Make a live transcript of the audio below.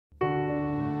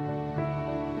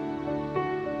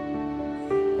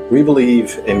We believe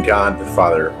in God the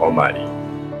Father Almighty.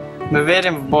 Ми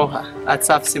віримо в Бога,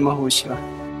 Отця Всемогущого.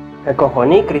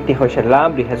 Ekohoni kritihoshella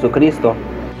Jesu Kristo.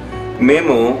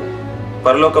 మేము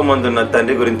పరలోకమందున్న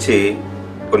తండ్రి గురించి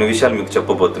కొన్ని విషయాలు మీకు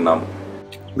చెప్పబోతున్నాము.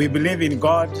 We believe in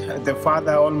God, the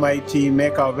Father Almighty,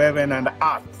 maker of heaven and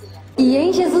earth. E em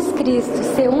Jesus Cristo,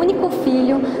 seu único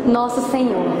Filho, nosso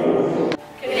Senhor.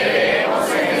 Creemos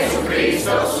en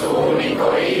Jesucristo, su único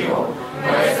Hijo,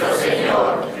 nuestro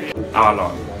Señor. Our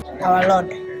Lord. Our Lord.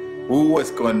 Who was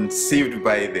conceived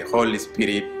by the Holy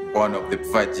Spirit, born of the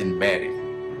Virgin Mary.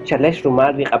 Chalesh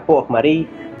Rumar Apo Marie.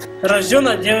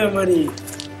 Rajona Jeve Marie.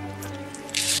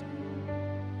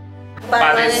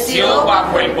 Padeció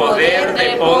bajo el poder de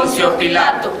Poncio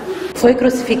Pilato. Foi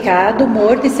crucificado,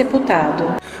 morto e sepultado.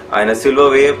 ఆయన సిలువ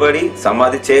వేయబడి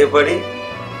సమాధి చేయబడి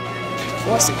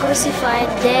was crucified,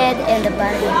 dead and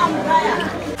buried.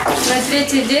 На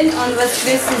третий день он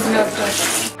воскрес из мертвых.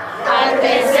 Al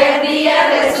tercer día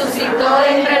resucitó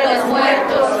entre los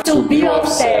muertos. Subiu ao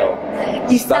céu.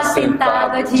 Está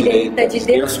sentado à direita de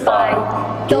Deus Pai,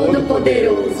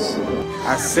 Todo-Poderoso.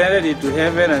 Ascended into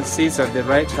heaven and sits at the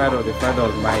right hand of the Father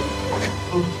Almighty.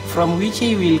 From which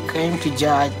he will come to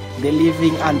judge the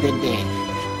living and the dead.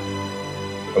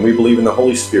 And we believe in the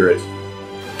Holy Spirit.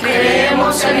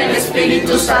 Creemos en el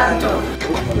Espíritu Santo.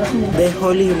 The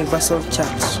Holy Universal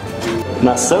Church.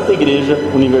 Na Santa Igreja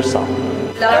Universal.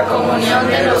 La comunión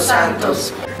de los santos.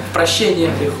 Прощение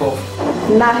грехов.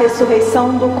 Na ressurreição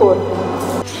do corpo.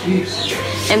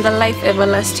 And the life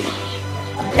everlasting.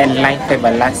 And life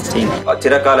everlasting.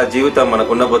 చిరకాల జీవితం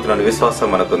మనకు ఉండబోతున్న విశ్వాసం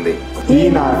మనకుంది. E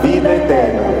na vida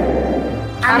eterna.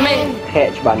 Amén.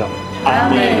 Hechbano.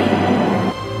 Amén.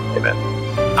 Amen.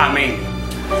 Amén.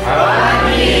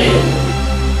 Amén.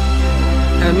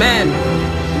 Amen.